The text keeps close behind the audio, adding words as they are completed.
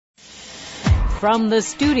From the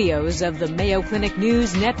studios of the Mayo Clinic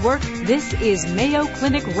News Network, this is Mayo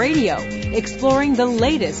Clinic Radio, exploring the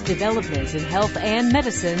latest developments in health and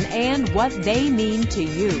medicine and what they mean to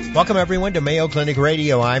you. Welcome, everyone, to Mayo Clinic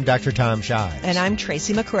Radio. I'm Dr. Tom Shives. And I'm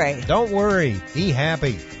Tracy McRae. Don't worry. Be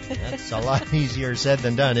happy. That's a lot easier said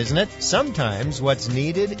than done, isn't it? Sometimes what's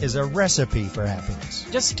needed is a recipe for happiness.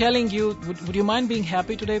 Just telling you, would you mind being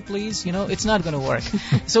happy today, please? It's not going to work.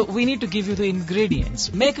 So we need to give you the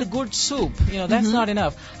ingredients. Make a good soup. That's not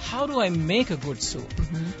enough. How do I make a good soup?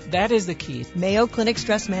 That is the key. Mayo Clinic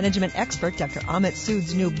stress management expert Dr. Amit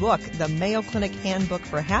Sood's new book, The Mayo Clinic Handbook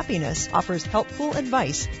for Happiness, offers helpful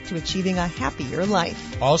advice to achieving a happier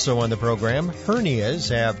life. Also on the program, hernias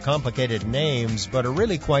have complicated names but are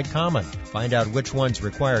really quite common. Find out which ones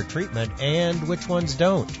require treatment and which ones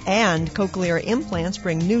don't. And cochlear implants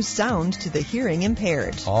bring new sound to the hearing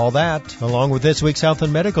impaired. All that, along with this week's health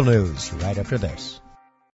and medical news, right after this.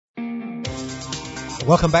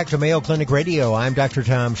 Welcome back to Mayo Clinic Radio. I'm Dr.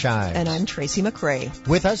 Tom Shives. And I'm Tracy McRae.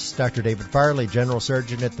 With us, Dr. David Farley, General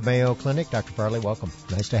Surgeon at the Mayo Clinic. Dr. Farley, welcome.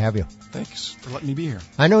 Nice to have you. Thanks for letting me be here.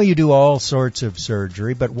 I know you do all sorts of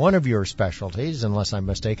surgery, but one of your specialties, unless I'm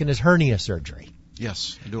mistaken, is hernia surgery.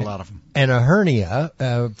 Yes, I do a lot of them. And a hernia,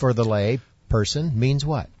 for the lay person, means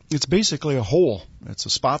what? It's basically a hole. It's a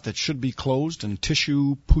spot that should be closed and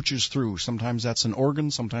tissue pooches through. Sometimes that's an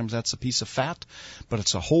organ, sometimes that's a piece of fat, but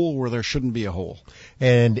it's a hole where there shouldn't be a hole.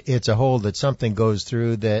 And it's a hole that something goes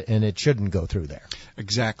through and it shouldn't go through there.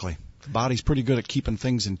 Exactly. The body's pretty good at keeping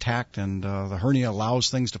things intact, and the hernia allows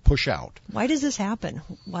things to push out. Why does this happen?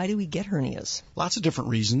 Why do we get hernias? Lots of different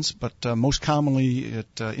reasons, but most commonly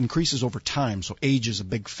it increases over time, so age is a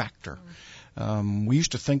big factor. We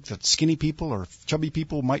used to think that skinny people or chubby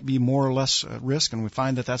people might be more or less at risk, and we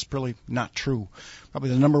find that that's really not true. Probably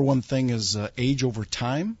the number one thing is age over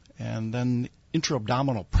time, and then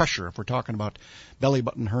intra-abdominal pressure. If we're talking about belly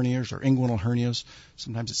button hernias or inguinal hernias,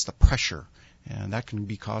 sometimes it's the pressure, and that can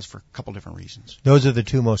be caused for a couple different reasons. Those are the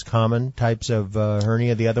two most common types of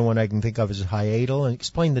hernia. The other one I can think of is hiatal. And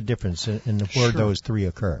explain the difference in where those three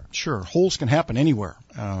occur. Sure. Holes can happen anywhere.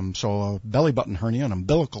 So a belly button hernia, an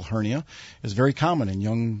umbilical hernia, is very common in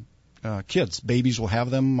young kids. Babies will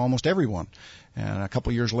have them, almost everyone. And a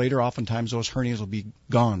couple years later, oftentimes those hernias will be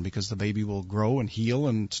gone because the baby will grow and heal,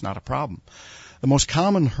 and it's not a problem. The most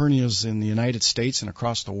common hernias in the United States and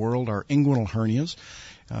across the world are inguinal hernias.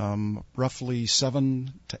 Roughly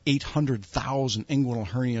 700,000 to 800,000 inguinal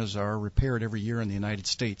hernias are repaired every year in the United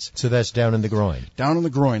States. So that's down in the groin? Down in the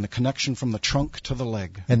groin, the connection from the trunk to the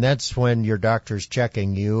leg. And that's when your doctor's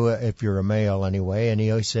checking you, if you're a male anyway, and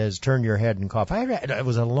he says, turn your head and cough. It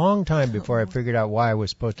was a long time before I figured out why I was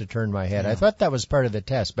supposed to turn my head. Yeah. I thought that was part of the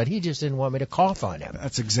test, but he just didn't want me to cough on him.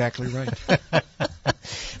 That's exactly right.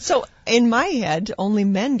 So in my head, only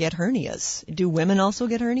men get hernias. Do women also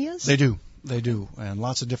get hernias? They do. They do, and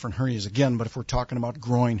lots of different hernias again, but if we're talking about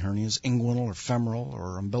groin hernias, inguinal or femoral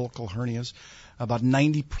or umbilical hernias, about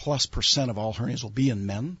 90+% of all hernias will be in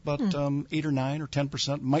men, but 8 or 9 or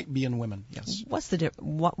 10% might be in women, yes. What's the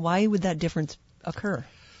why would that difference occur?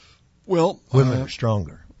 Well, women are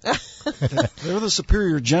stronger. They're the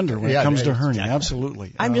superior gender when it comes to hernia,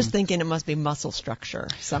 absolutely. I'm just thinking it must be muscle structure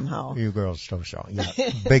somehow. You girls are so strong. Yeah,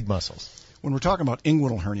 big muscles. When we're talking about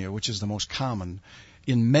inguinal hernia, which is the most common,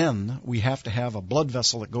 in men, we have to have a blood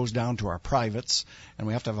vessel that goes down to our privates, and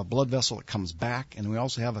we have to have a blood vessel that comes back, and we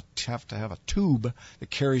also have to have a tube that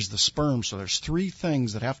carries the sperm. So there's three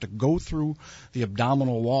things that have to go through the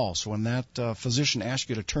abdominal wall. So when that physician asks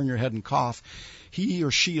you to turn your head and cough, he or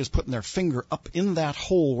she is putting their finger up in that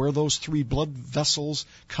hole where those three blood vessels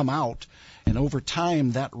come out. And over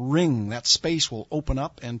time, that ring, that space will open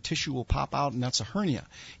up and tissue will pop out, and that's a hernia.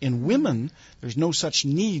 In women, there's no such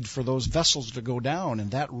need for those vessels to go down,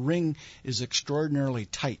 and that ring is extraordinarily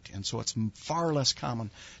tight. And so it's far less common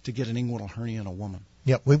to get an inguinal hernia in a woman.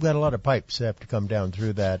 Yeah, we've got a lot of pipes that have to come down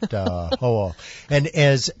through that hole. And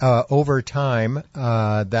as over time,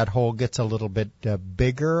 that hole gets a little bit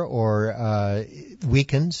bigger or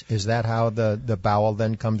weakens, is that how the bowel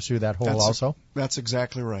then comes through that hole also? That's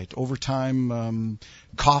exactly right. Over time,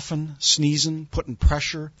 coughing, sneezing, putting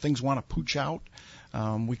pressure, things want to pooch out.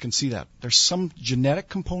 We can see that. There's some genetic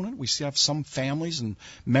component. We have some families and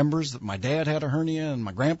members that my dad had a hernia and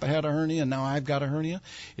my grandpa had a hernia and now I've got a hernia.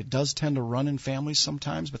 It does tend to run in families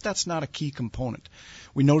sometimes, but that's not a key component.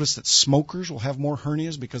 We notice that smokers will have more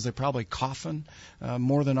hernias because they're probably coughing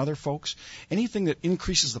more than other folks. Anything that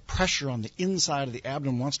increases the pressure on the inside of the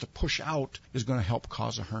abdomen wants to push out is going to help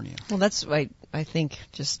cause a hernia. Well, that's right. I think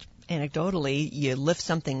just anecdotally, you lift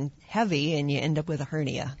something heavy and you end up with a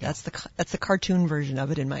hernia. Yeah. That's the cartoon version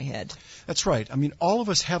of it in my head. That's right. I mean, all of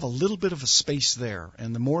us have a little bit of a space there,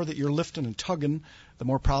 and the more that you're lifting and tugging, the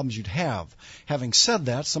more problems you'd have. Having said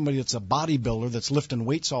that, somebody that's a bodybuilder that's lifting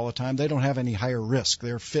weights all the time, they don't have any higher risk.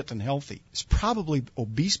 They're fit and healthy. It's probably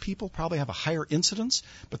obese people probably have a higher incidence,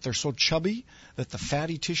 but they're so chubby that the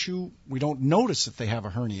fatty tissue, we don't notice that they have a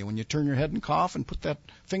hernia. When you turn your head and cough and put that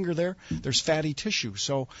finger there, there's fatty tissue.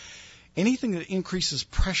 So anything that increases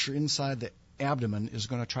pressure inside the abdomen is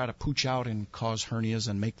going to try to pooch out and cause hernias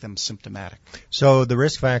and make them symptomatic. So the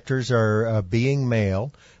risk factors are being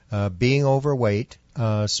male, being overweight,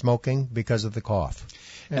 smoking because of the cough.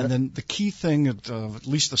 And then the key thing, at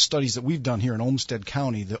least the studies that we've done here in Olmsted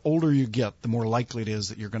County, the older you get, the more likely it is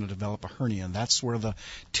that you're going to develop a hernia. And that's where the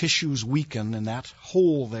tissues weaken, and that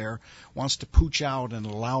hole there wants to pooch out and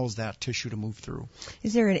allows that tissue to move through.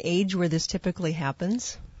 Is there an age where this typically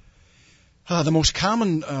happens? The most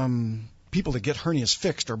common people that get hernias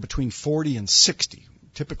fixed are between 40 and 60,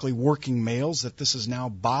 typically working males, that this is now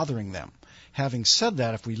bothering them. Having said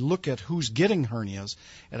that, if we look at who's getting hernias,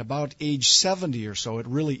 at about age 70 or so, it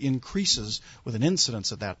really increases with an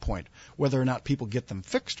incidence at that point. Whether or not people get them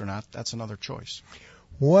fixed or not, that's another choice.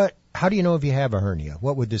 How do you know if you have a hernia?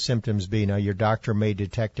 What would the symptoms be? Now, your doctor may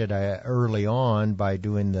detect it early on by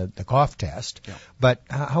doing the cough test, yeah. But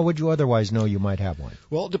how would you otherwise know you might have one?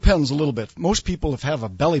 Well, it depends a little bit. Most people, if have a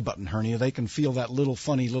belly button hernia, they can feel that little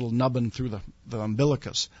funny little nubbin through the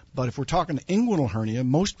umbilicus. But if we're talking inguinal hernia,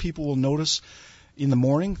 most people will notice in the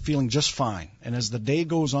morning feeling just fine. And as the day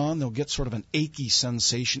goes on, they'll get sort of an achy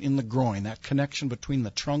sensation in the groin, that connection between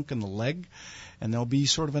the trunk and the leg. And there'll be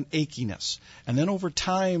sort of an achiness. And then over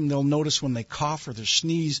time, they'll notice when they cough or they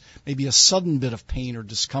sneeze, maybe a sudden bit of pain or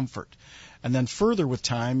discomfort. And then further with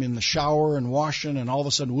time, in the shower and washing, and all of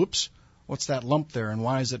a sudden, whoops, what's that lump there, and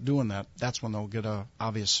why is it doing that? That's when they'll get a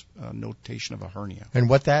obvious notation of a hernia. And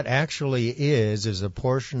what that actually is a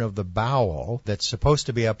portion of the bowel that's supposed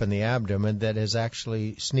to be up in the abdomen that has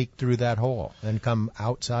actually sneaked through that hole and come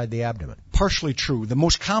outside the abdomen. Partially true. The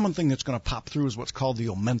most common thing that's going to pop through is what's called the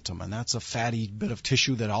omentum, and that's a fatty bit of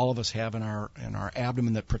tissue that all of us have in our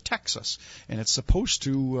abdomen that protects us. And it's supposed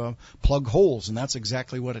to plug holes, and that's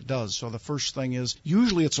exactly what it does. So the first thing is,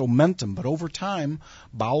 usually it's omentum, but over time,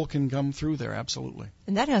 bowel can come through there, absolutely.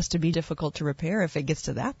 And that has to be difficult to repair if it gets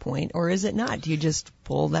to that point, or is it not? Do you just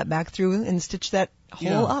pull that back through and stitch that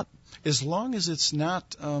hole up? As long as it's not,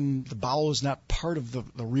 the bowel is not part of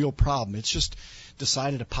the real problem. It's just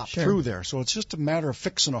decided to pop through there. So it's just a matter of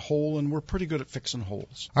fixing a hole, and we're pretty good at fixing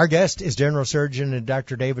holes. Our guest is General Surgeon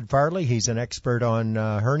Dr. David Farley. He's an expert on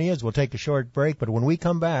hernias. We'll take a short break, but when we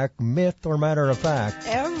come back, myth or matter of fact?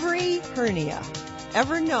 Every hernia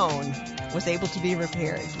ever known was able to be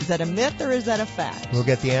repaired. Is that a myth or is that a fact? We'll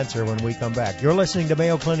get the answer when we come back. You're listening to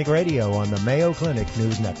Mayo Clinic Radio on the Mayo Clinic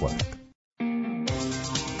News Network.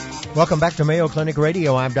 Welcome back to Mayo Clinic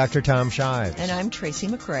Radio. I'm Dr. Tom Shives. And I'm Tracy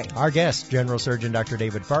McCray. Our guest, General Surgeon Dr.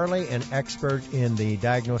 David Farley, an expert in the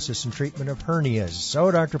diagnosis and treatment of hernias. So,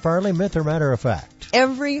 Dr. Farley, myth or matter of fact?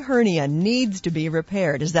 Every hernia needs to be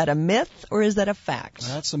repaired. Is that a myth or is that a fact?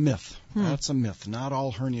 That's a myth. That's a myth. Not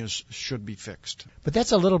all hernias should be fixed. But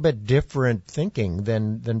that's a little bit different thinking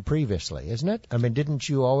than previously, isn't it? I mean, didn't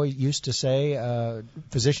you always used to say,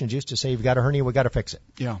 physicians used to say, you've got a hernia, we've got to fix it?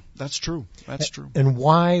 Yeah, that's true. That's true. And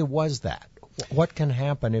why was that? What can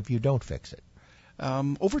happen if you don't fix it?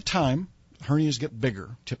 Over time, hernias get bigger,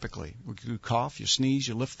 typically. You cough, you sneeze,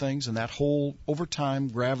 you lift things, and that hole, over time,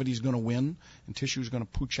 gravity is going to win, and tissue is going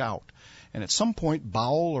to pooch out. And at some point,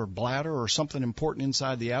 bowel or bladder or something important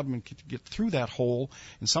inside the abdomen can get through that hole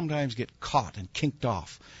and sometimes get caught and kinked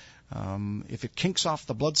off. If it kinks off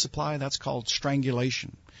the blood supply, that's called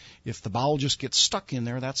strangulation. If the bowel just gets stuck in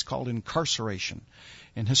there, that's called incarceration.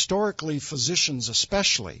 And historically, physicians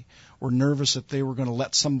especially were nervous that they were going to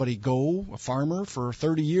let somebody go, a farmer, for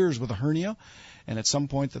 30 years with a hernia, and at some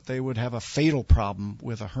point that they would have a fatal problem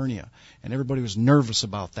with a hernia. And everybody was nervous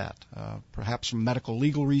about that, perhaps from medical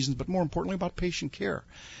legal reasons, but more importantly about patient care.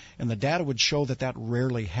 And the data would show that that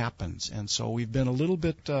rarely happens. And so we've been a little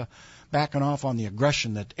bit backing off on the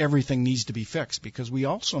aggression that everything needs to be fixed, because we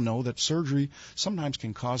also know that surgery sometimes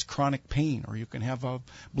can cause chronic pain, or you can have a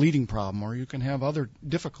bleeding problem, or you can have other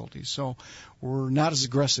difficulties. So we're not as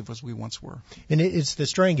aggressive as we once were. And it's the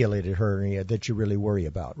strangulated hernia that you really worry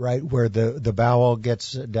about, right? Where the bowel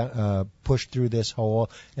gets pushed through this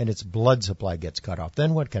hole and its blood supply gets cut off.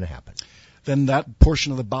 Then what can happen? then that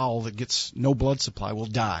portion of the bowel that gets no blood supply will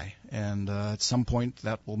die. And at some point,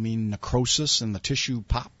 that will mean necrosis, and the tissue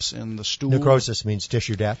pops in the stool. Necrosis means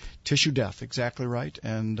tissue death? Tissue death, exactly right.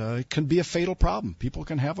 And it can be a fatal problem. People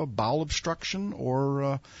can have a bowel obstruction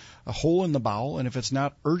or a hole in the bowel, and if it's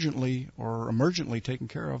not urgently or emergently taken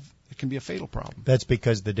care of, it can be a fatal problem. That's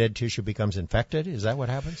because the dead tissue becomes infected? Is that what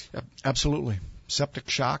happens? Absolutely. Septic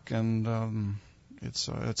shock, and it's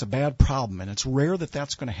a bad problem. And it's rare that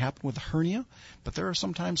that's going to happen with a hernia, but there are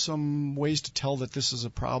sometimes some ways to tell that this is a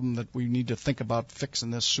problem that we need to think about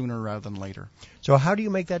fixing this sooner rather than later. So how do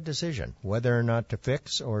you make that decision, whether or not to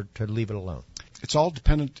fix or to leave it alone? It's all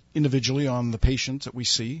dependent individually on the patient that we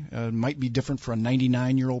see. It might be different for a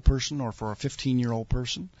 99-year-old person or for a 15-year-old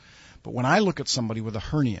person. But when I look at somebody with a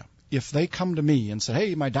hernia, if they come to me and say,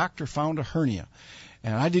 hey, my doctor found a hernia,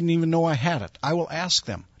 and I didn't even know I had it, I will ask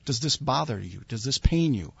them, does this bother you? Does this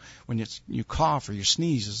pain you? When you cough or you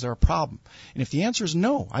sneeze, is there a problem? And if the answer is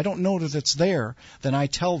no, I don't know that it's there, then I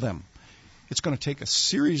tell them, it's going to take a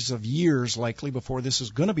series of years likely before this is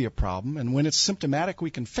going to be a problem, and when it's symptomatic, we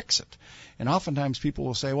can fix it. And oftentimes people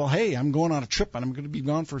will say, well, hey, I'm going on a trip and I'm going to be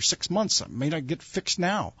gone for 6 months. I may not get fixed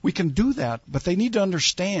now. We can do that, but they need to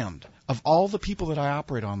understand, of all the people that I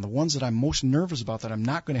operate on, the ones that I'm most nervous about that I'm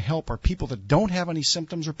not going to help are people that don't have any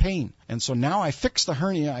symptoms or pain. And so now I fix the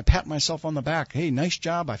hernia, I pat myself on the back, hey, nice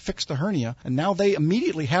job, I fixed the hernia, and now they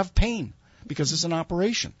immediately have pain. Because it's an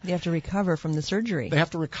operation. They have to recover from the surgery. They have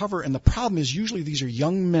to recover, and the problem is usually these are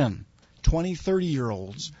young men, 20,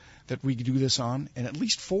 30-year-olds, that we do this on, and at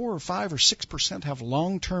least 4 or 5 or 6% have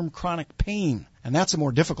long-term chronic pain, and that's a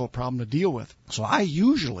more difficult problem to deal with. So I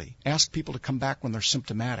usually ask people to come back when they're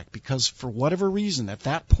symptomatic, because for whatever reason, at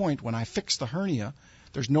that point, when I fix the hernia,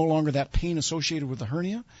 there's no longer that pain associated with the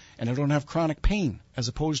hernia, and I don't have chronic pain, as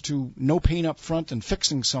opposed to no pain up front and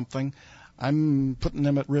fixing something. I'm putting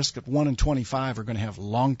them at risk at 1 in 25 are going to have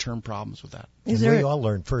long-term problems with that. We all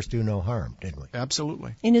learned first do no harm, didn't we?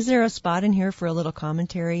 Absolutely. And is there a spot in here for a little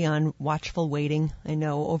commentary on watchful waiting? I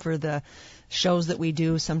know over the shows that we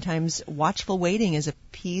do, sometimes watchful waiting is a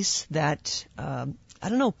piece that,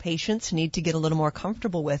 patients need to get a little more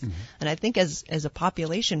comfortable with. Mm-hmm. And I think as a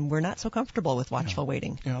population, we're not so comfortable with watchful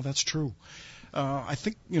waiting. Yeah, that's true. I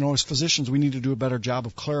think, as physicians, we need to do a better job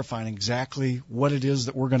of clarifying exactly what it is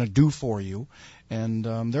that we're going to do for you. And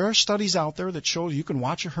there are studies out there that show you can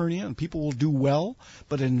watch a hernia and people will do well,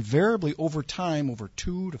 but invariably over time, over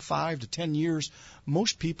 2 to 5 to 10 years,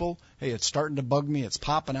 most people, hey, it's starting to bug me, it's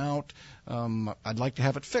popping out, I'd like to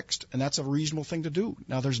have it fixed. And that's a reasonable thing to do.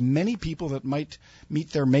 Now, there's many people that might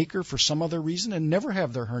meet their maker for some other reason and never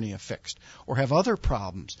have their hernia fixed or have other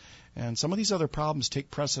problems. And some of these other problems take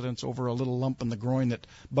precedence over a little lump in the groin that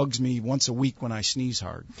bugs me once a week when I sneeze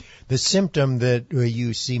hard. The symptom that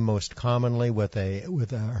you see most commonly with a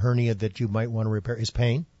hernia that you might want to repair is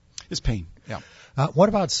pain? Is pain, yeah. What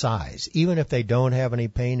about size? Even if they don't have any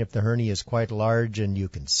pain, if the hernia is quite large and you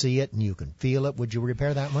can see it and you can feel it, would you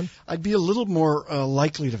repair that one? I'd be a little more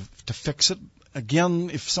likely to fix it. Again,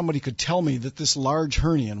 if somebody could tell me that this large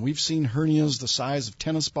hernia, and we've seen hernias the size of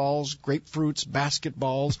tennis balls, grapefruits,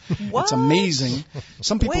 basketballs. What? It's amazing.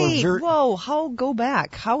 Some people are very... Go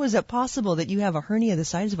back. How is it possible that you have a hernia the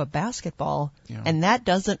size of a basketball and that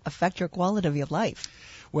doesn't affect your quality of your life?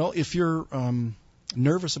 Well, if you're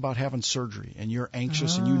nervous about having surgery and you're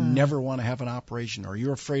anxious and you never want to have an operation, or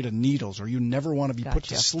you're afraid of needles, or you never want to be put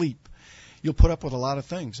to sleep, you'll put up with a lot of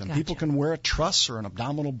things. And people can wear a truss or an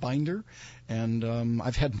abdominal binder. And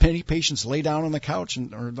I've had many patients lay down on the couch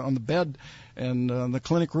or on the bed in the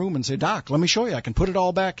clinic room and say, Doc, let me show you. I can put it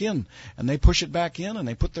all back in. And they push it back in and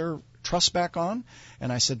they put their truss back on.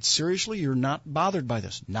 And I said, seriously, you're not bothered by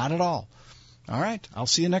this? Not at all. All right, I'll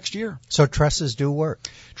see you next year. So trusses do work?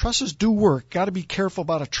 Trusses do work. Got to be careful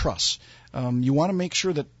about a truss. You want to make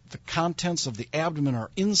sure that the contents of the abdomen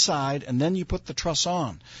are inside, and then you put the truss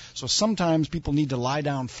on. So sometimes people need to lie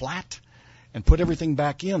down flat and put everything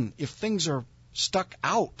back in. If things are stuck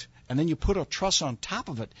out and then you put a truss on top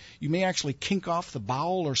of it, you may actually kink off the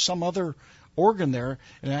bowel or some other organ there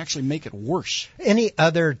and actually make it worse. Any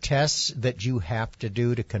other tests that you have to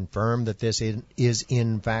do to confirm that this is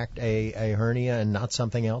in fact a hernia and not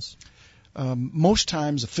something else? Most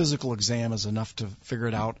times a physical exam is enough to figure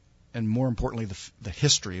it out. And more importantly, the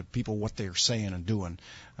history of people, what they're saying and doing.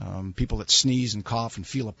 People that sneeze and cough and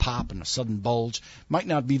feel a pop and a sudden bulge might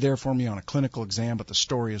not be there for me on a clinical exam, but the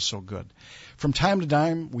story is so good. From time to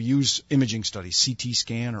time, we use imaging studies, CT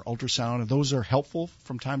scan or ultrasound, and those are helpful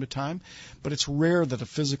from time to time. But it's rare that a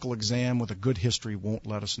physical exam with a good history won't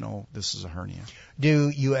let us know this is a hernia. Do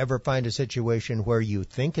you ever find a situation where you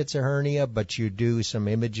think it's a hernia, but you do some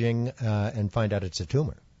imaging and find out it's a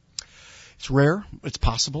tumor? It's rare. It's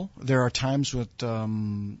possible. There are times with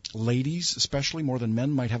ladies, especially more than men,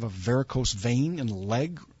 might have a varicose vein in the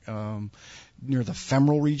leg near the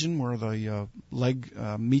femoral region where the leg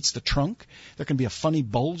meets the trunk. There can be a funny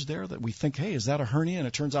bulge there that we think, hey, is that a hernia? And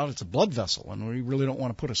it turns out it's a blood vessel, and we really don't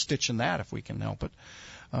want to put a stitch in that if we can help it.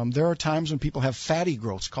 There are times when people have fatty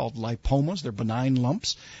growths called lipomas. They're benign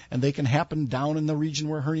lumps, and they can happen down in the region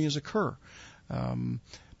where hernias occur.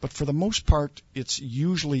 But for the most part, it's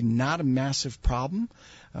usually not a massive problem.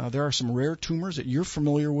 There are some rare tumors that you're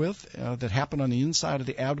familiar with that happen on the inside of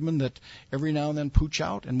the abdomen that every now and then pooch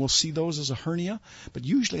out, and we'll see those as a hernia. But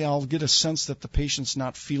usually I'll get a sense that the patient's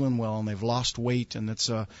not feeling well and they've lost weight and there's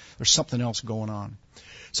something else going on.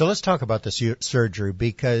 So let's talk about the surgery,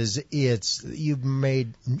 because you've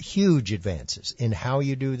made huge advances in how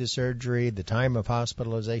you do the surgery, the time of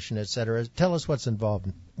hospitalization, et cetera. Tell us what's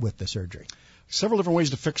involved with the surgery. Several different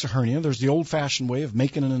ways to fix a hernia. There's the old-fashioned way of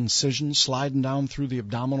making an incision, sliding down through the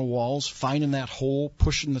abdominal walls, finding that hole,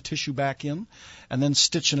 pushing the tissue back in, and then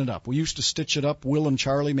stitching it up. We used to stitch it up, Will and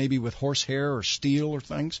Charlie, maybe with horsehair or steel or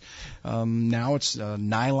things. Now it's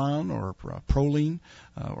nylon or Prolene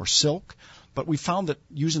or silk. But we found that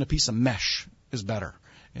using a piece of mesh is better.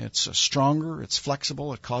 It's stronger, it's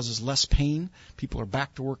flexible, it causes less pain. People are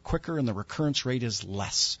back to work quicker, and the recurrence rate is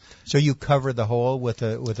less. So you cover the hole with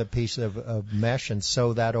a piece of mesh and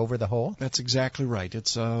sew that over the hole? That's exactly right.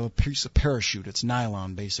 It's a piece of parachute. It's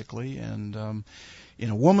nylon, basically. And in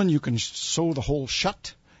a woman, you can sew the hole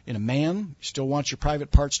shut. In a man, you still want your private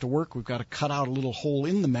parts to work. We've got to cut out a little hole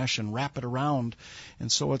in the mesh and wrap it around.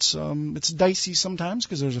 And so it's dicey sometimes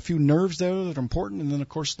because there's a few nerves there that are important. And then, of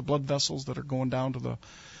course, the blood vessels that are going down to the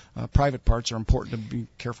private parts are important to be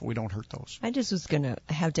careful we don't hurt those. I just was going to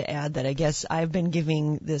have to add that I guess I've been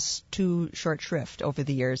giving this too short shrift over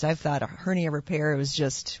the years. I've thought a hernia repair was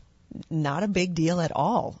just not a big deal at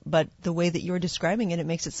all. But the way that you're describing it, it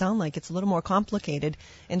makes it sound like it's a little more complicated.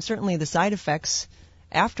 And certainly the side effects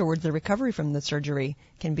afterwards, the recovery from the surgery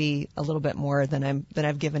can be a little bit more than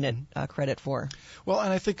I've given it credit for. Well,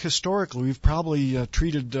 and I think historically we've probably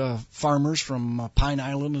treated farmers from Pine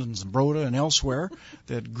Island and Zimbrota and elsewhere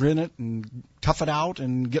that grin it and tough it out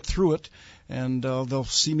and get through it. And they'll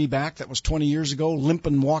see me back. That was 20 years ago,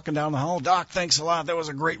 limping, walking down the hall. Doc, thanks a lot. That was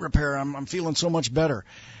a great repair. I'm feeling so much better.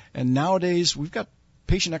 And nowadays we've got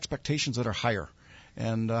patient expectations that are higher.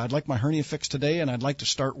 And I'd like my hernia fixed today, and I'd like to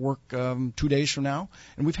start work 2 days from now.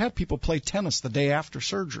 And we've had people play tennis the day after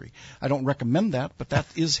surgery. I don't recommend that, but that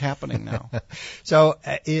is happening now. So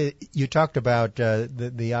you talked about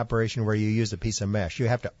the operation where you use a piece of mesh. You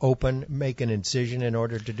have to make an incision in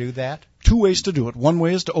order to do that? 2 ways to do it. One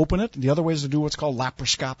way is to open it. The other way is to do what's called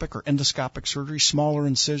laparoscopic or endoscopic surgery, smaller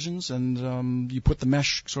incisions, and you put the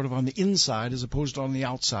mesh sort of on the inside as opposed to on the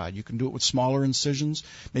outside. You can do it with smaller incisions,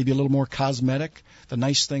 maybe a little more cosmetic. The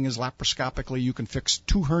nice thing is laparoscopically you can fix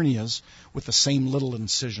 2 hernias with the same little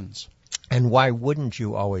incisions. And why wouldn't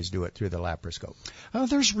you always do it through the laparoscope?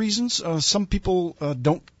 There's reasons. Some people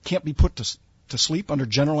can't be put to sleep under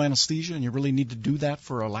general anesthesia, and you really need to do that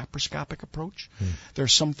for a laparoscopic approach.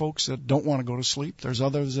 There's some folks that don't want to go to sleep. There's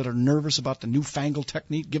others that are nervous about the newfangled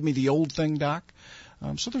technique. Give me the old thing, doc.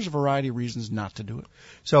 So there's a variety of reasons not to do it.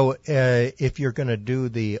 So if you're going to do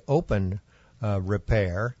the open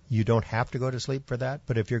repair, you don't have to go to sleep for that.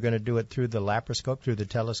 But if you're going to do it through the laparoscope, through the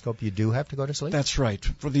telescope, you do have to go to sleep? That's right.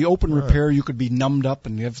 For the open repair, you could be numbed up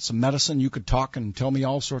and give some medicine. You could talk and tell me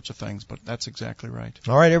all sorts of things, but that's exactly right.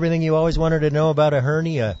 All right, everything you always wanted to know about a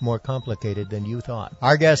hernia, more complicated than you thought.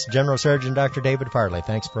 Our guest, General Surgeon Dr. David Farley.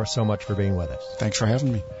 Thanks so much for being with us. Thanks for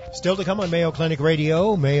having me. Still to come on Mayo Clinic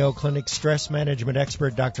Radio, Mayo Clinic stress management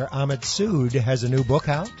expert Dr. Ahmed Sood has a new book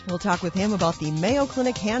out. We'll talk with him about the Mayo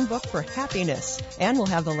Clinic Handbook for Happiness, and we'll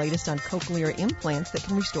have the latest on Cochlear implants that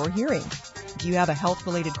can restore hearing. Do you have a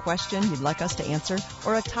health-related question you'd like us to answer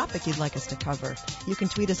or a topic you'd like us to cover? You can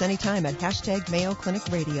tweet us anytime at #Mayo Clinic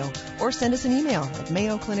Radio or send us an email at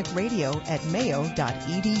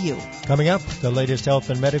mayoclinicradio@mayo.edu. Coming up, the latest health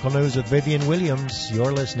and medical news with Vivian Williams.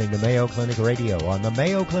 You're listening to Mayo Clinic Radio on the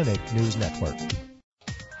Mayo Clinic News Network.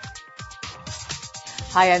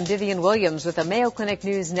 Hi, I'm Vivian Williams with the Mayo Clinic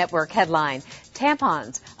News Network headline.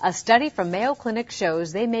 Tampons. A study from Mayo Clinic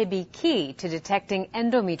shows they may be key to detecting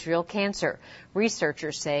endometrial cancer.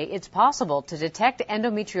 Researchers say it's possible to detect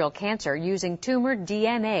endometrial cancer using tumor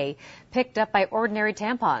DNA picked up by ordinary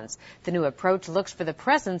tampons. The new approach looks for the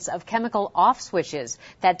presence of chemical off switches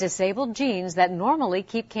that disable genes that normally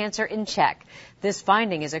keep cancer in check. This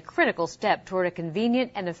finding is a critical step toward a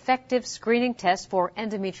convenient and effective screening test for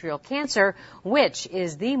endometrial cancer, which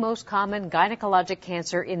is the most common gynecologic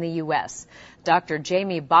cancer in the U.S. Dr.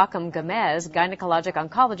 Jamie Bakam Gamez, gynecologic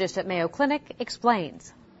oncologist at Mayo Clinic,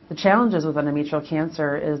 explains. The challenges with endometrial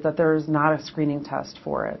cancer is that there is not a screening test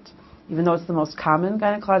for it. Even though it's the most common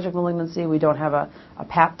gynecologic malignancy, we don't have a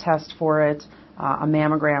Pap test for it, a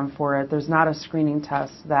mammogram for it. There's not a screening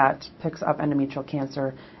test that picks up endometrial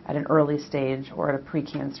cancer at an early stage or at a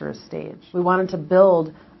precancerous stage. We wanted to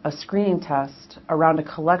build a screening test around a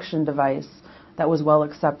collection device that was well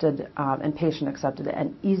accepted and patient accepted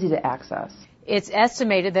and easy to access. It's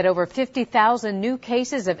estimated that over 50,000 new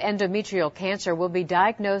cases of endometrial cancer will be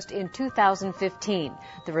diagnosed in 2015.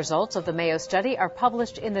 The results of the Mayo study are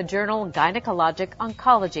published in the journal Gynecologic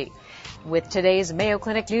Oncology. With today's Mayo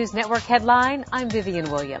Clinic News Network headline, I'm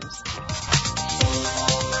Vivian Williams.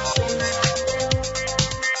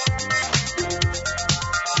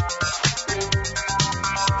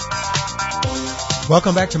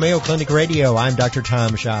 Welcome back to Mayo Clinic Radio. I'm Dr.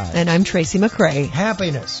 Tom Scheid. And I'm Tracy McCray.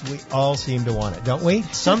 Happiness. We all seem to want it, don't we?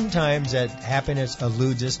 Sometimes that happiness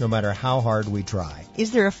eludes us no matter how hard we try.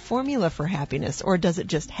 Is there a formula for happiness, or does it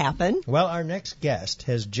just happen? Well, our next guest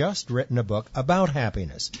has just written a book about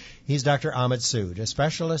happiness. He's Dr. Amit Sood, a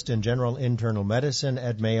specialist in general internal medicine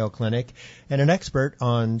at Mayo Clinic and an expert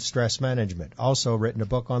on stress management. Also written a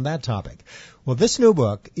book on that topic. Well, this new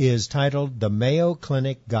book is titled The Mayo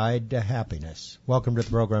Clinic Guide to Happiness. Welcome to the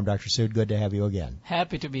program, Dr. Sood. Good to have you again.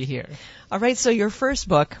 Happy to be here. All right, so your first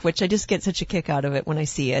book, which I just get such a kick out of it when I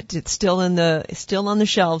see it, it's still on the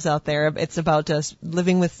shelves out there. It's about us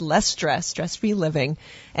living with less stress, stress-free living.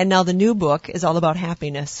 And now the new book is all about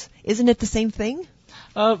happiness. Isn't it the same thing?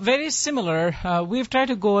 Very similar. We've tried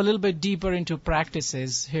to go a little bit deeper into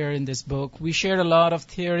practices here in this book. We shared a lot of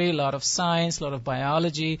theory, a lot of science, a lot of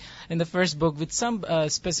biology in the first book with some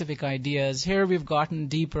specific ideas. Here we've gotten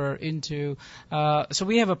deeper into, so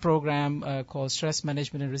we have a program called Stress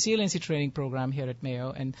Management and Resiliency Training Program here at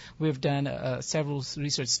Mayo, and we've done several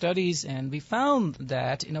research studies, and we found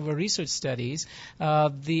that in our research studies,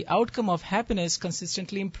 the outcome of happiness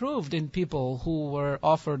consistently improved in people who were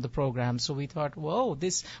offered the program. So we thought, whoa,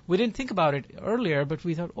 we didn't think about it earlier, but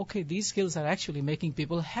we thought, okay, these skills are actually making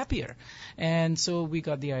people happier. And so we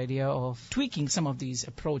got the idea of tweaking some of these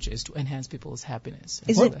approaches to enhance people's happiness.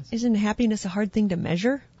 Isn't happiness a hard thing to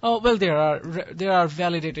measure? Oh, well, there are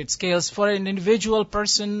validated scales. For an individual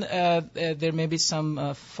person, there may be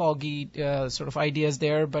some foggy sort of ideas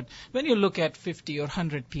there, but when you look at 50 or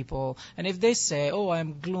 100 people, and if they say, oh,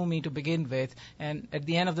 I'm gloomy to begin with, and at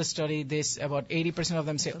the end of the study, about 80% of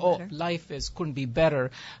them say, oh, life couldn't be better.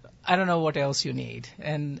 I don't know what else you need.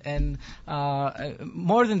 And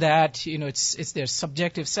more than that, it's their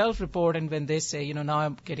subjective self-report. And when they say, now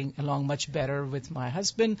I'm getting along much better with my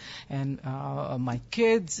husband and my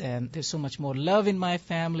kids, and there's so much more love in my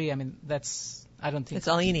family. I mean, I don't think that's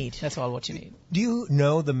all you need. That's all what you need. Do you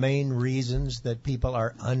know the main reasons that people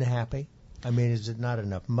are unhappy? I mean, is it not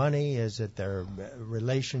enough money? Is it their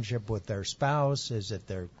relationship with their spouse? Is it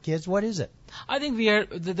their kids? What is it? I think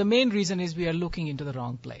the main reason is we are looking into the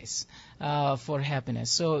wrong place for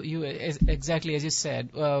happiness. So exactly as you said,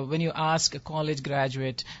 when you ask a college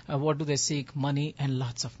graduate, what do they seek? Money and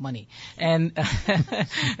lots of money. And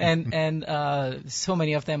so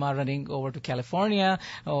many of them are running over to California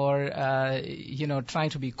or, trying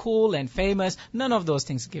to be cool and famous. None of those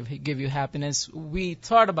things give you happiness. We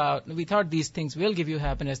thought these things will give you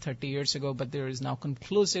happiness 30 years ago, but there is now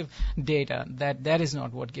conclusive data that is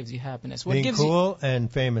not what gives you happiness. Being cool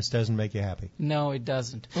and famous doesn't make you happy. No, it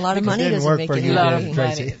doesn't. A lot of money doesn't make you happy.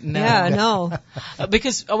 Tracy. No. Yeah, no.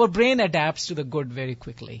 Because our brain adapts to the good very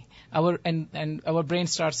quickly. Our brain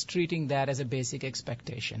starts treating that as a basic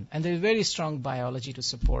expectation. And there's very strong biology to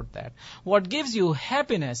support that. What gives you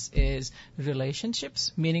happiness is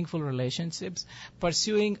relationships, meaningful relationships,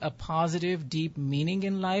 pursuing a positive, deep meaning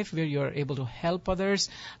in life where you're able to help others,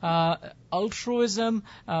 altruism,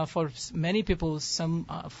 for many people, some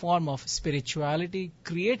form of spirituality,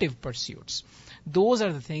 creative pursuits. Those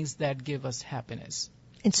are the things that give us happiness.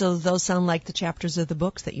 And so those sound like the chapters of the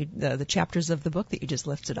books that the chapters of the book that you just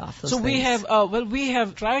listed off. So we have we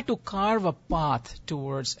have tried to carve a path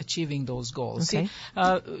towards achieving those goals. Okay.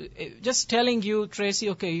 See, just telling you, Tracy,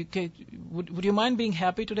 would you mind being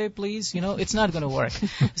happy today, please? It's not going to work.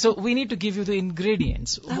 So we need to give you the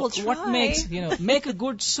ingredients. I will try. What makes make a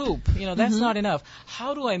good soup? That's not enough.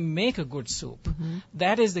 How do I make a good soup? Mm-hmm.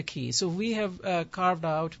 That is the key. So we have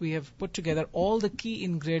we have put together all the key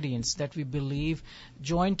ingredients that we believe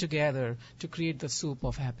joined together to create the soup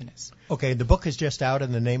of happiness. Okay, the book is just out,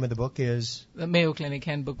 and the name of the book is? The Mayo Clinic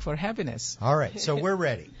Handbook for Happiness. All right, so we're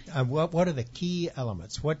ready. What are the key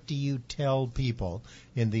elements? What do you tell people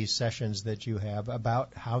in these sessions that you have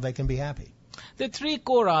about how they can be happy? There are three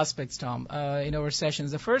core aspects, Tom, in our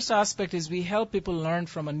sessions. The first aspect is we help people learn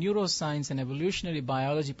from a neuroscience and evolutionary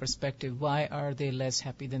biology perspective why are they less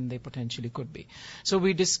happy than they potentially could be. So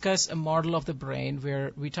we discuss a model of the brain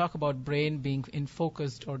where we talk about brain being in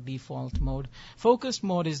focused or default mode. Focused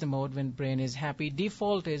mode is the mode when brain is happy.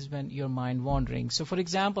 Default is when your mind wandering. So, for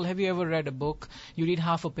example, have you ever read a book? You read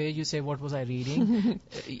half a page, you say, what was I reading?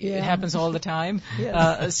 It happens all the time.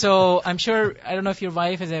 Yes. So I'm sure, I don't know if your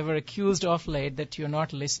wife has ever accused of late that you're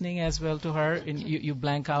not listening as well to her and you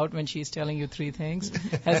blank out when she's telling you three things.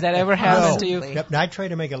 Has that ever happened to you? Yep. I try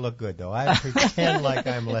to make it look good, though. I pretend like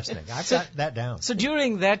I'm listening. I've got that down. So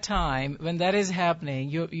during that time, when that is happening,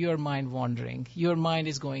 your mind wandering. Your mind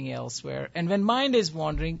is going elsewhere. And when mind is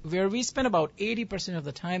wandering, where we spend about 80% of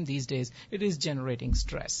the time these days, it is generating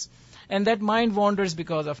stress. And that mind wanders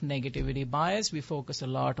because of negativity bias. We focus a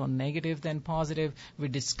lot on negative than positive. We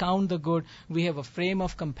discount the good. We have a frame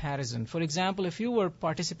of comparison. For example, if you were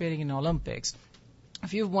participating in Olympics,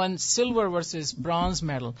 if you've won silver versus bronze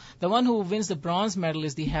medal, the one who wins the bronze medal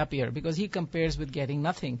is the happier because he compares with getting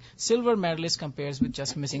nothing. Silver medalist compares with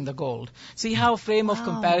just missing the gold. See how frame of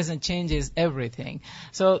comparison changes everything.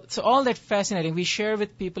 So all that fascinating. We share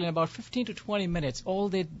with people in about 15 to 20 minutes all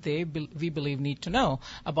that we believe need to know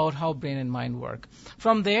about how brain and mind work.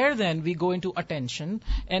 From there, then, we go into attention.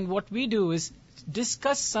 And what we do is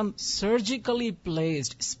discuss some surgically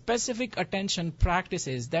placed specific attention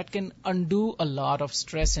practices that can undo a lot of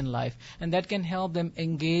stress in life and that can help them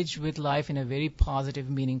engage with life in a very positive,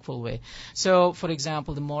 meaningful way. So, for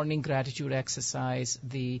example, the morning gratitude exercise,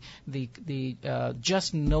 the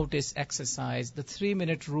just notice exercise, the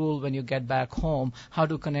 3-minute rule when you get back home, how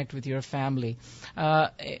to connect with your family,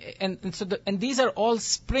 and these are all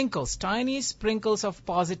sprinkles, tiny sprinkles of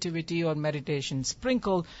positivity or meditation,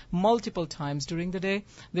 sprinkled multiple times during the day.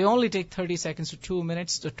 They only take 30 seconds to 2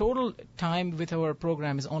 minutes. The total time with our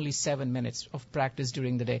program is only 7 minutes of practice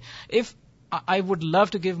during the day. If I would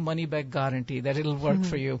love to give money back guarantee that it'll work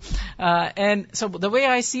for you. And so the way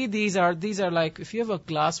I see these are like if you have a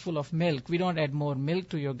glass full of milk, we don't add more milk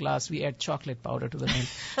to your glass, we add chocolate powder to the milk.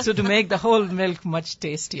 So to make the whole milk much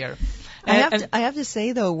tastier. I have to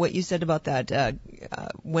say though, what you said about that,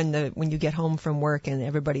 when you get home from work and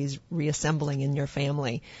everybody's reassembling in your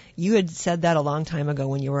family, you had said that a long time ago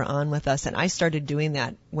when you were on with us, and I started doing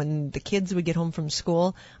that. When the kids would get home from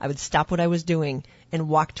school, I would stop what I was doing and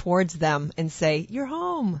walk towards them and say, "You're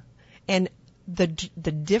home." And the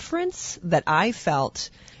difference that I felt,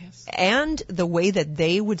 yes, and the way that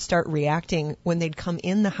they would start reacting when they'd come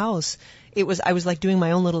in the house, I was like doing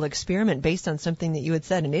my own little experiment based on something that you had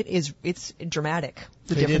said, and it's dramatic.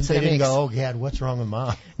 The difference they that it didn't makes. go, "Oh, God, what's wrong with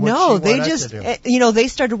Mom?" No, they just, they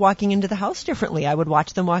started walking into the house differently. I would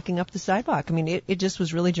watch them walking up the sidewalk. I mean, it just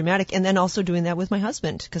was really dramatic. And then also doing that with my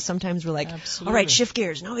husband, because sometimes we're like, absolutely, all right, shift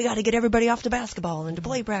gears. No, we got to get everybody off to basketball and to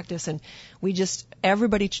play practice. And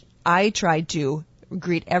I tried to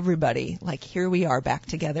greet everybody like, here we are back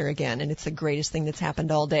together again. And it's the greatest thing that's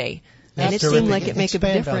happened all day. And it seemed like it made a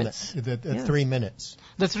difference. The 3 minutes.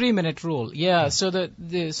 The 3-minute rule, yeah. So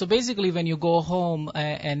so basically, when you go home,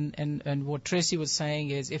 and what Tracy was saying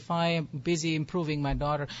is, if I am busy improving my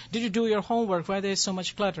daughter, did you do your homework? Why there's so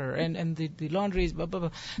much clutter? And the laundry is blah blah blah.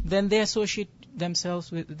 Then they associate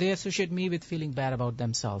me with feeling bad about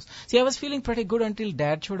themselves. See, I was feeling pretty good until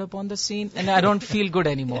Dad showed up on the scene, and I don't feel good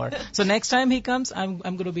anymore. So next time he comes, I'm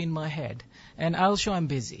going to be in my head, and I'll show I'm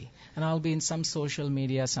busy, and I'll be in some social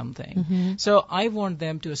media something. Mm-hmm. So I want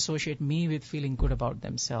them to associate me with feeling good about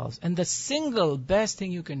themselves. And the single best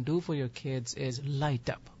thing you can do for your kids is light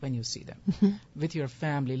up when you see them. Mm-hmm. With your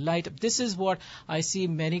family, light up. This is what I see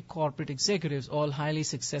many corporate executives, all highly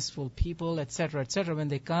successful people, etc., when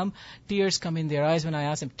they come, tears come in their eyes when I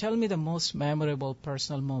ask them, tell me the most memorable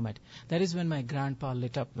personal moment. That is when my grandpa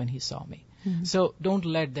lit up when he saw me. Mm-hmm. So don't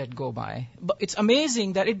let that go by. But it's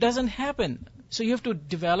amazing that it doesn't happen. So you have to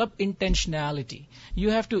develop intentionality. You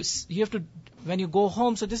have to, when you go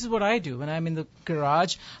home, so this is what I do. When I'm in the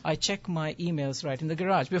garage, I check my emails right in the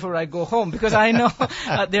garage before I go home, because I know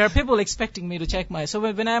there are people expecting me to check so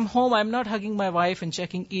when I'm home, I'm not hugging my wife and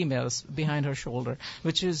checking emails behind her shoulder,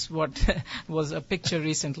 which is what was a picture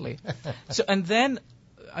recently. So, and then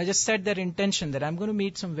I just set that intention that I'm going to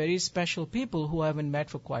meet some very special people who I haven't met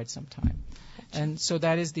for quite some time. And so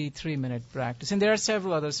that is the 3-minute practice. And there are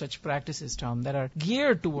several other such practices, Tom, that are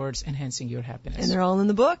geared towards enhancing your happiness. And they're all in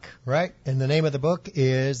the book. Right. And the name of the book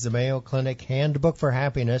is the Mayo Clinic Handbook for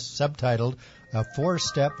Happiness, subtitled a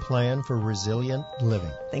 4-step plan for resilient living.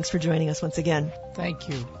 Thanks for joining us once again. Thank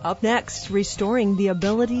you. Up next, restoring the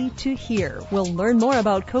ability to hear. We'll learn more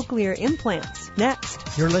about cochlear implants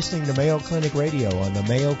next. You're listening to Mayo Clinic Radio on the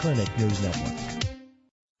Mayo Clinic News Network.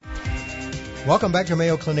 Welcome back to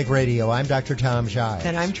Mayo Clinic Radio. I'm Dr. Tom Shives.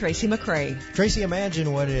 And I'm Tracy McCrae. Tracy,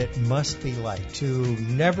 imagine what it must be like to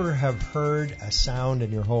never have heard a sound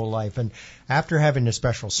in your whole life, and after having a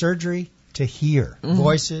special surgery, to hear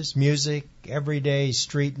voices, music, everyday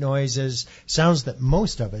street noises, sounds that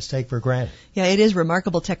most of us take for granted. Yeah, it is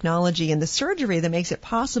remarkable technology, and the surgery that makes it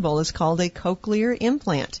possible is called a cochlear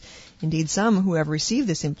implant. Indeed, some who have received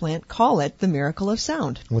this implant call it the miracle of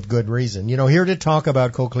sound. With good reason. You know, here to talk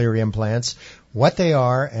about cochlear implants, what they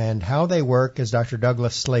are, and how they work is Dr.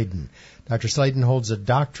 Douglas Sladen. Dr. Sladen holds a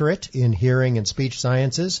doctorate in hearing and speech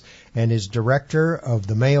sciences and is director of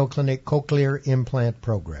the Mayo Clinic Cochlear Implant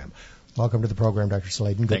Program. Welcome to the program, Dr.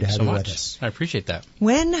 Sladen. Good to have you with us. I appreciate that.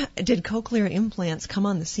 When did cochlear implants come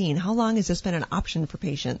on the scene? How long has this been an option for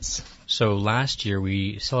patients? So last year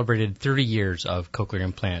we celebrated 30 years of cochlear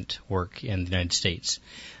implant work in the United States.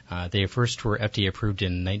 They first were FDA approved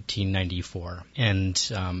in 1994,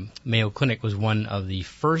 and Mayo Clinic was one of the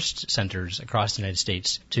first centers across the United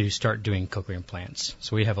States to start doing cochlear implants.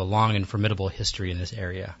 So we have a long and formidable history in this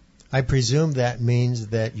area. I presume that means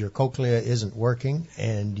that your cochlea isn't working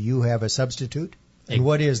and you have a substitute? And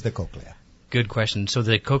what is the cochlea? Good question. So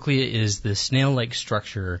the cochlea is the snail-like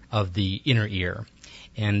structure of the inner ear.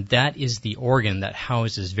 And that is the organ that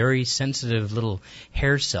houses very sensitive little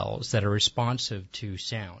hair cells that are responsive to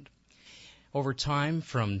sound. Over time,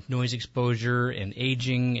 from noise exposure and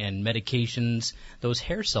aging and medications, those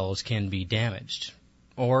hair cells can be damaged.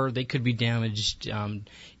 Or they could be damaged from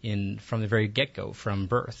the very get-go, from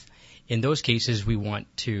birth. In those cases, we want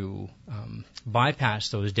to bypass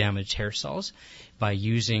those damaged hair cells by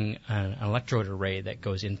using an electrode array that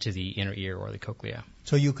goes into the inner ear or the cochlea.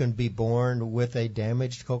 So you can be born with a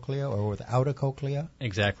damaged cochlea or without a cochlea?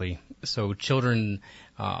 Exactly. So children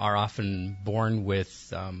are often born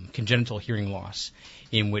with congenital hearing loss,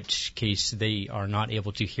 in which case they are not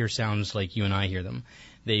able to hear sounds like you and I hear them.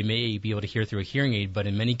 They may be able to hear through a hearing aid, but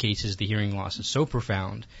in many cases the hearing loss is so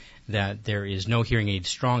profound that there is no hearing aid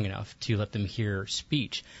strong enough to let them hear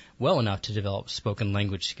speech well enough to develop spoken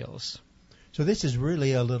language skills. So this is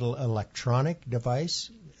really a little electronic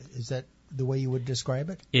device? Is that the way you would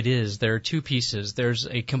describe it? It is. There are two pieces. There's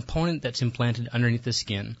a component that's implanted underneath the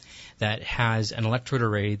skin that has an electrode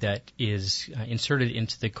array that is inserted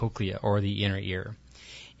into the cochlea or the inner ear.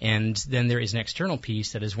 And then there is an external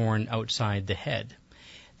piece that is worn outside the head.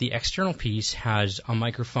 The external piece has a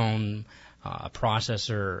microphone, a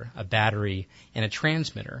processor, a battery, and a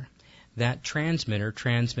transmitter. That transmitter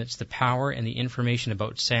transmits the power and the information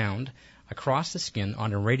about sound across the skin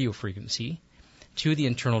on a radio frequency to the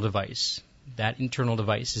internal device. That internal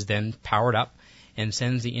device is then powered up and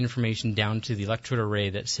sends the information down to the electrode array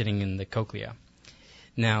that's sitting in the cochlea.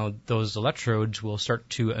 Now, those electrodes will start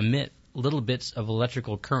to emit little bits of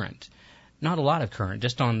electrical current. Not a lot of current,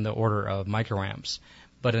 just on the order of microamps,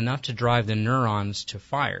 but enough to drive the neurons to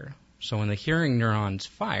fire. So when the hearing neurons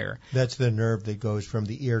fire... That's the nerve that goes from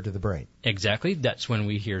the ear to the brain. Exactly. That's when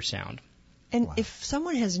we hear sound. And if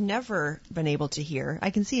someone has never been able to hear,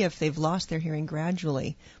 I can see if they've lost their hearing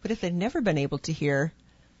gradually. But if they've never been able to hear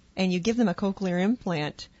and you give them a cochlear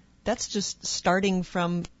implant, that's just starting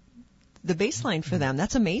from the baseline for them.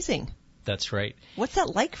 That's amazing. That's right. What's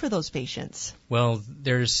that like for those patients? Well,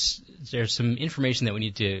 there's some information that we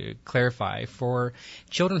need to clarify. For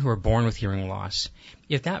children who are born with hearing loss,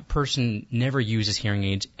 if that person never uses hearing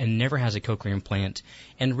aids and never has a cochlear implant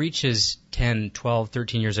and reaches 10, 12,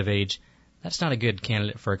 13 years of age, that's not a good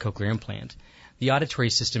candidate for a cochlear implant. The auditory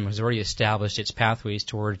system has already established its pathways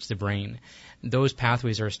towards the brain. Those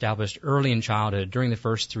pathways are established early in childhood during the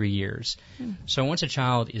first 3 years. So once a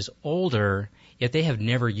child is older, if they have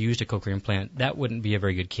never used a cochlear implant, that wouldn't be a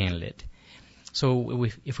very good candidate. So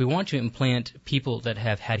if we want to implant people that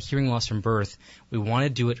have had hearing loss from birth, we want to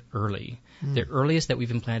do it early. The earliest that we've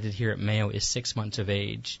implanted here at Mayo is 6 months of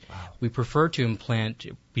age. Wow. We prefer to implant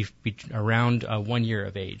around 1 year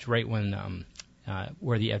of age, right when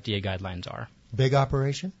where the FDA guidelines are. Big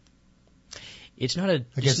operation? It's not a.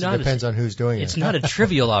 I guess it depends on who's doing it. It's not a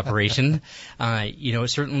trivial operation. It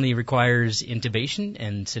certainly requires intubation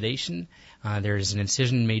and sedation. There's an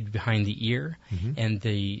incision made behind the ear, and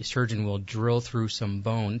the surgeon will drill through some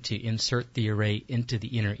bone to insert the array into the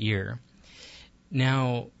inner ear.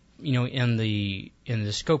 Now, in the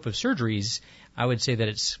scope of surgeries, I would say that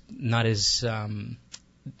it's not as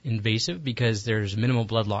invasive because there's minimal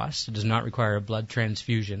blood loss. It does not require a blood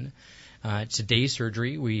transfusion. It's a day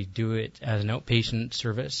surgery. We do it as an outpatient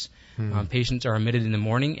service. Patients are admitted in the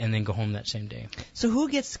morning and then go home that same day. So who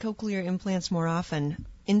gets cochlear implants more often?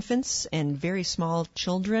 Infants and very small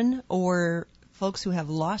children, or folks who have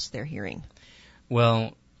lost their hearing?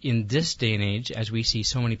 Well, in this day and age, as we see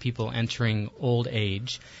so many people entering old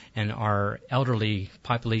age and our elderly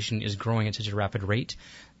population is growing at such a rapid rate,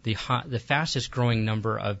 the fastest growing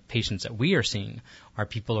number of patients that we are seeing are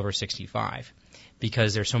people over 65.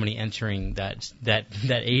 Because there's so many entering that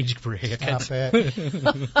age bracket. Stop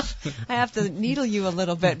it. I have to needle you a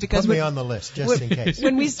little bit because put me on the list just in case.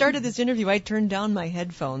 When we started this interview, I turned down my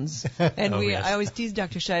headphones, and yes. I always tease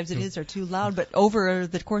Dr. Shives that his are too loud. But over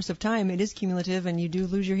the course of time, it is cumulative, and you do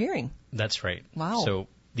lose your hearing. That's right. Wow. So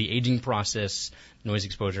the aging process, noise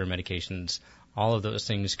exposure, medications, all of those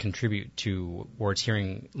things contribute towards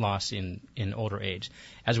hearing loss in older age,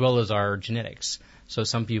 as well as our genetics. So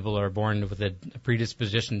some people are born with a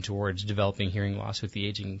predisposition towards developing hearing loss with the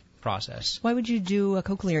aging process. Why would you do a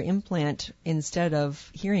cochlear implant instead of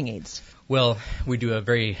hearing aids? Well, we do a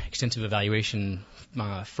very extensive evaluation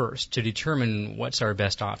first to determine what's our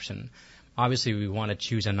best option. Obviously, we want to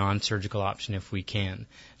choose a non-surgical option if we can.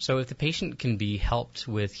 So if the patient can be helped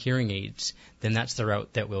with hearing aids, then that's the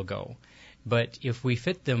route that we'll go. But if we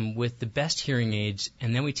fit them with the best hearing aids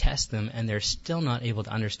and then we test them and they're still not able to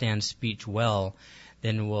understand speech well,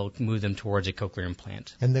 then we'll move them towards a cochlear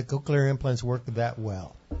implant. And the cochlear implants work that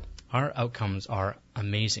well? Our outcomes are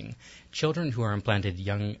amazing. Children who are implanted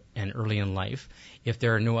young and early in life, if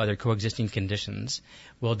there are no other coexisting conditions,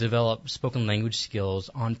 will develop spoken language skills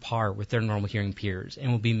on par with their normal hearing peers and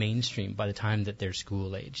will be mainstream by the time that they're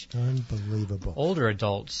school age. Unbelievable. Older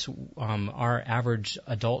adults, our average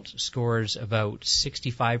adult scores about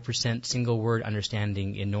 65% single word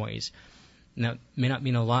understanding in noise. Now, it may not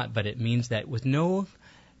mean a lot, but it means that with no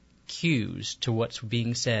cues to what's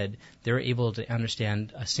being said, they're able to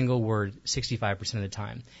understand a single word 65% of the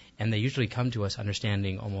time. And they usually come to us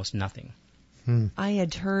understanding almost nothing. I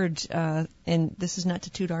had heard, and this is not to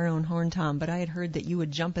toot our own horn, Tom, but I had heard that you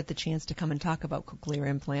would jump at the chance to come and talk about cochlear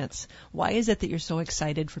implants. Why is it that you're so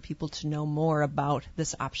excited for people to know more about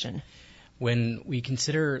this option? When we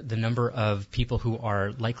consider the number of people who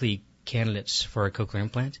are likely candidates for a cochlear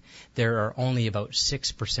implant, there are only about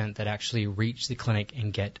 6% that actually reach the clinic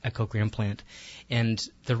and get a cochlear implant. And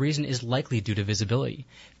the reason is likely due to visibility.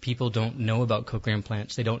 People don't know about cochlear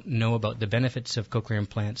implants. They don't know about the benefits of cochlear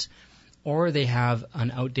implants, or they have an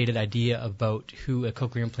outdated idea about who a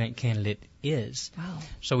cochlear implant candidate is. Wow.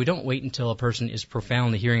 So we don't wait until a person is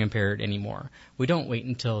profoundly hearing impaired anymore. We don't wait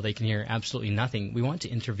until they can hear absolutely nothing. We want to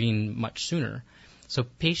intervene much sooner. So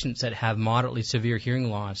patients that have moderately severe hearing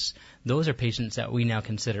loss, those are patients that we now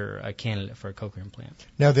consider a candidate for a cochlear implant.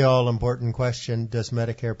 Now, the all-important question, does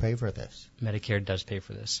Medicare pay for this? Medicare does pay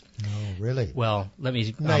for this. No, really? Well, let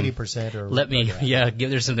me... 90% or... Let me,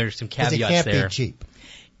 there's some caveats there. It can't be cheap.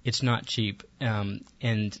 It's not cheap, and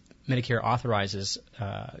Medicare authorizes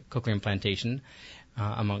cochlear implantation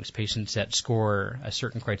amongst patients that score a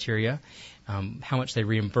certain criteria. How much they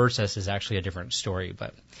reimburse us is actually a different story,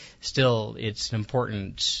 but still it's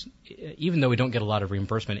important, even though we don't get a lot of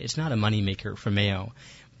reimbursement, it's not a money maker for Mayo,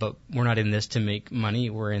 but we're not in this to make money,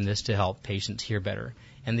 we're in this to help patients hear better.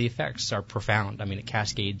 And the effects are profound. I mean, it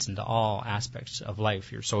cascades into all aspects of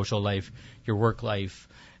life, your social life, your work life,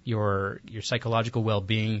 your psychological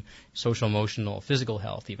well-being, social, emotional, physical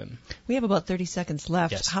health even. We have about 30 seconds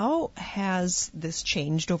left. Yes. How has this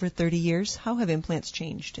changed over 30 years? How have implants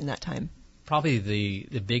changed in that time? Probably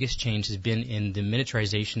the biggest change has been in the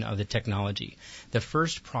miniaturization of the technology. The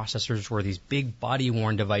first processors were these big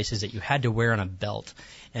body-worn devices that you had to wear on a belt,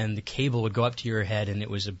 and the cable would go up to your head, and it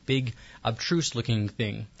was a big, obtruse-looking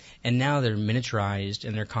thing. And now they're miniaturized,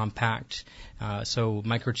 and they're compact, so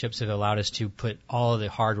microchips have allowed us to put all of the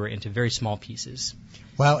hardware into very small pieces.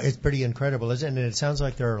 Well, it's pretty incredible, isn't it? And it sounds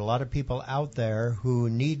like there are a lot of people out there who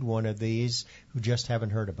need one of these who just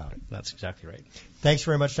haven't heard about it. That's exactly right. Thanks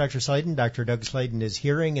very much, Dr. Sladen. Dr. Doug Sladen is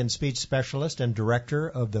hearing and speech specialist and director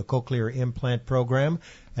of the Cochlear Implant Program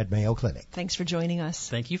at Mayo Clinic. Thanks for joining us.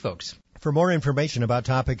 Thank you, folks. For more information about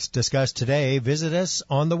topics discussed today, visit us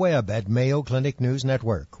on the web at Mayo Clinic News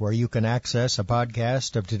Network, where you can access a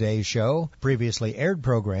podcast of today's show, previously aired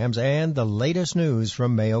programs, and the latest news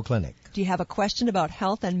from Mayo Clinic. Do you have a question about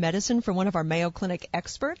health and medicine for one of our Mayo Clinic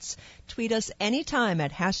experts? Tweet us anytime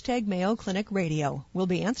at #Mayo Clinic Radio. We'll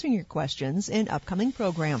be answering your questions in upcoming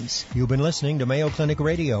programs. You've been listening to Mayo Clinic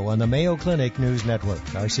Radio on the Mayo Clinic News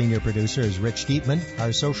Network. Our senior producer is Rich Dietman.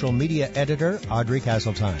 Our social media editor, Audrey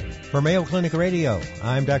Castletime. For Mayo Clinic Radio.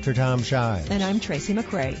 I'm Dr. Tom Shives. And I'm Tracy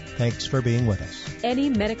McRae. Thanks for being with us. Any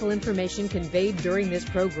medical information conveyed during this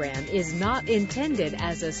program is not intended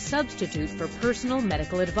as a substitute for personal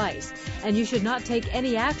medical advice, and you should not take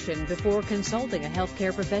any action before consulting a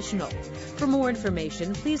healthcare professional. For more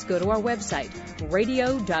information, please go to our website,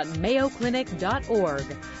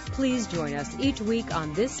 radio.mayoclinic.org. Please join us each week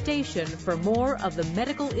on this station for more of the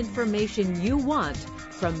medical information you want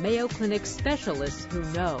from Mayo Clinic specialists who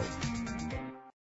know.